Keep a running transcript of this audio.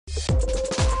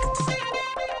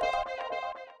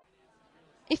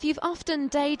If you've often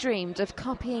daydreamed of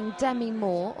copying Demi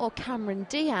Moore or Cameron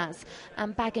Diaz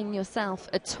and bagging yourself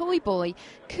a toy boy,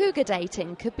 cougar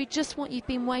dating could be just what you've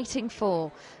been waiting for.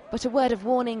 But a word of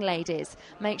warning, ladies,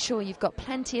 make sure you've got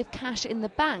plenty of cash in the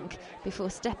bank before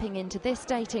stepping into this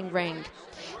dating ring.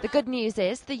 The good news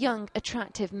is the young,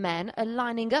 attractive men are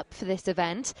lining up for this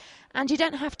event, and you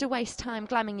don't have to waste time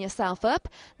glamming yourself up.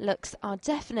 Looks are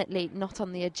definitely not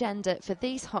on the agenda for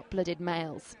these hot-blooded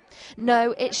males.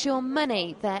 No, it's your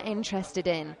money they're interested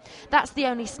in. That's the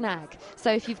only snag. So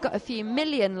if you've got a few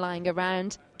million lying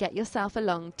around, get yourself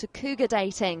along to cougar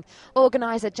dating.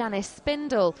 Organiser Janice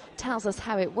Spindle tells us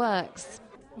how it works.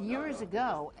 Years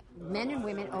ago, men and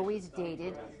women always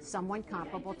dated someone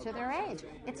comparable to their age.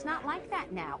 It's not like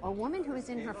that now. A woman who is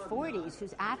in her 40s,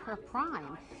 who's at her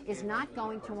prime, is not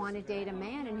going to want to date a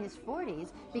man in his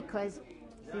 40s because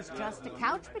he's just a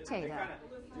couch potato.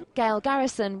 Gail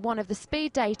Garrison, one of the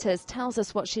speed daters, tells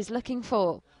us what she's looking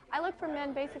for. I look for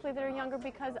men basically that are younger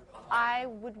because I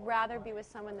would rather be with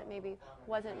someone that maybe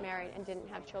wasn't married and didn't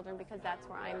have children, because that's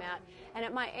where I'm at. And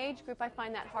at my age group, I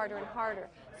find that harder and harder.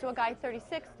 So a guy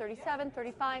 36, 37,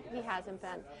 35, he hasn't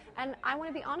been. And I want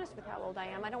to be honest with how old I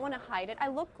am. I don't want to hide it. I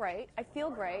look great. I feel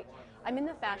great. I'm in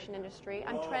the fashion industry.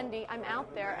 I'm trendy. I'm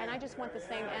out there. And I just want the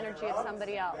same energy as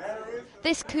somebody else.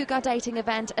 This cougar dating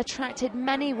event attracted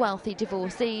many wealthy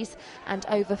divorcees, and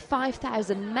over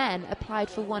 5,000 men applied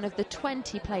for one of the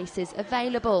 20 places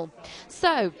available.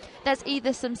 So there's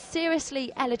either some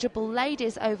seriously eligible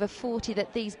ladies over 40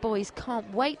 that these boys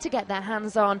can't wait to get their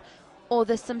hands on, or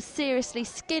there's some seriously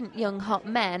skint young hot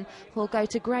men who'll go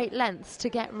to great lengths to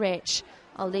get rich.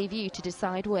 I'll leave you to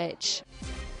decide which.